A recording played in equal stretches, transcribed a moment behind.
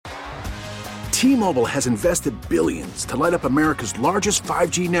T-Mobile has invested billions to light up America's largest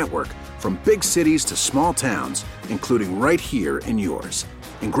 5G network, from big cities to small towns, including right here in yours.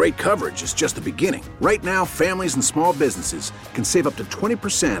 And great coverage is just the beginning. Right now, families and small businesses can save up to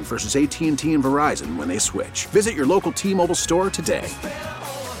 20% versus AT&T and Verizon when they switch. Visit your local T-Mobile store today.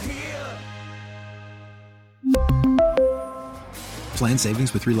 Plan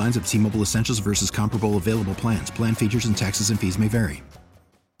savings with 3 lines of T-Mobile Essentials versus comparable available plans. Plan features and taxes and fees may vary.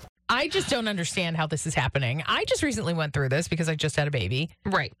 I just don't understand how this is happening. I just recently went through this because I just had a baby.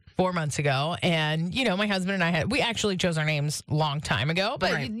 Right. 4 months ago. And, my husband and I we actually chose our names a long time ago.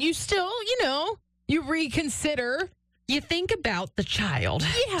 But you still, you reconsider. You think about the child.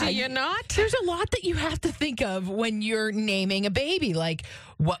 Yeah. Do you not? There's a lot that you have to think of when you're naming a baby. Like,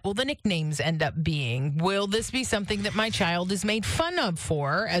 what will the nicknames end up being? Will this be something that my child is made fun of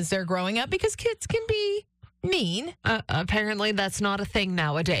for as they're growing up? Because kids can be mean. Apparently, that's not a thing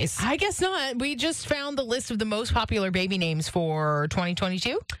nowadays. I guess not. We just found the list of the most popular baby names for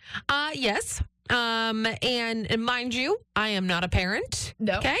 2022. Yes. And mind you, I am not a parent.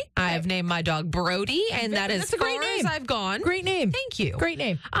 No. Okay. I've named my dog Brody, and that is That's a great far name. as I've gone. Great name. Thank you. Great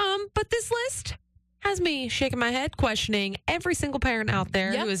name. But this list has me shaking my head, questioning every single parent out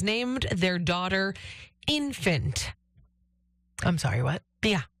there who has named their daughter Infant. I'm sorry, what?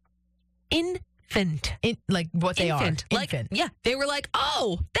 Yeah. Infant. Like what they Infant. are. Like, Infant. yeah. They were like,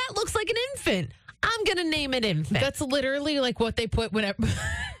 oh, that looks like an infant. I'm going to name it Infant. That's literally like what they put whenever,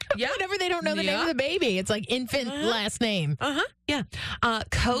 Yeah. whenever they don't know the name of the baby. It's like infant last name. Yeah.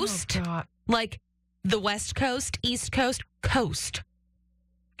 Coast. Oh, God. Like the West Coast, East Coast, Coast.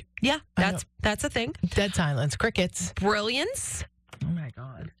 Yeah, that's a thing. Dead silence. Crickets. Brilliance. Oh, my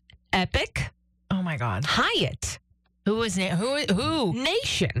God. Epic. Oh, my God. Hyatt. Who?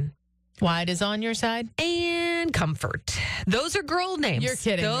 Nation. Wyatt is on your side? And Comfort. Those are girl names. You're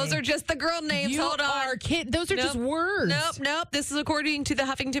kidding Those me. are just the girl names. You Hold on. are those are just words. Nope. This is according to the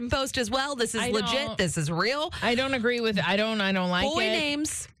Huffington Post as well. This is legit. This is real. I don't agree with I don't like boy it.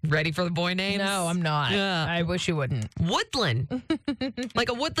 names. Ready for the boy names? No, I'm not. Yeah. I wish you wouldn't. Woodland. Like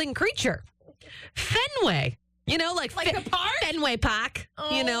a woodland creature. Fenway. Like a park? Fenway Park.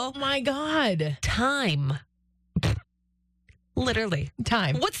 Oh, my God. Time. Literally.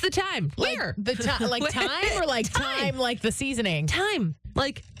 Time. What's the time? Where? The time, like time or like time, like the seasoning? Time.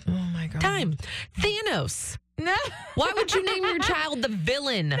 Like, oh my God. Time. Thanos. No. Why would you name your child the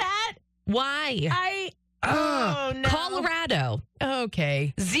villain? That. Why? No. Colorado.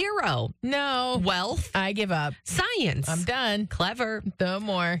 Okay. Zero. No. Wealth. I give up. Science. I'm done. Clever. No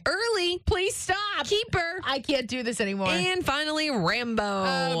more. Early. Please stop. Keeper. I can't do this anymore. And finally,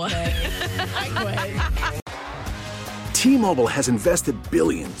 Rambo. Okay. I quit. T-Mobile has invested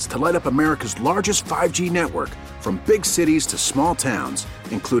billions to light up America's largest 5G network, from big cities to small towns,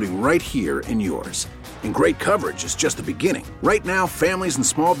 including right here in yours. And great coverage is just the beginning. Right now, families and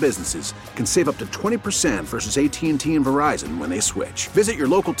small businesses can save up to 20% versus AT&T and Verizon when they switch. Visit your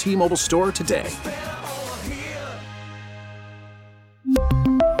local T-Mobile store today.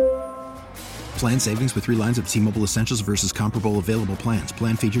 Plan savings with 3 lines of T-Mobile Essentials versus comparable available plans.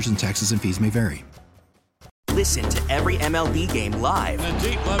 Plan features and taxes and fees may vary. Listen to every MLB game live. In the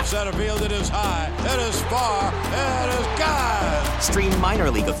deep left center field, it is high, it is far, it is God. Stream minor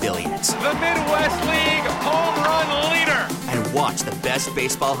league affiliates. The Midwest League home run leader. And watch the best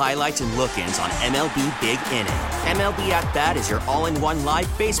baseball highlights and look-ins on MLB Big Inning. MLB At Bat is your all-in-one live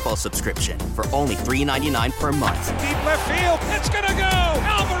baseball subscription for only $3.99 per month. Deep left field, it's gonna go.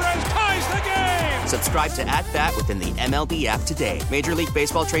 Alvarez ties the game. Subscribe to At Bat within the MLB app today. Major League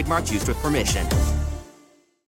Baseball trademarks used with permission.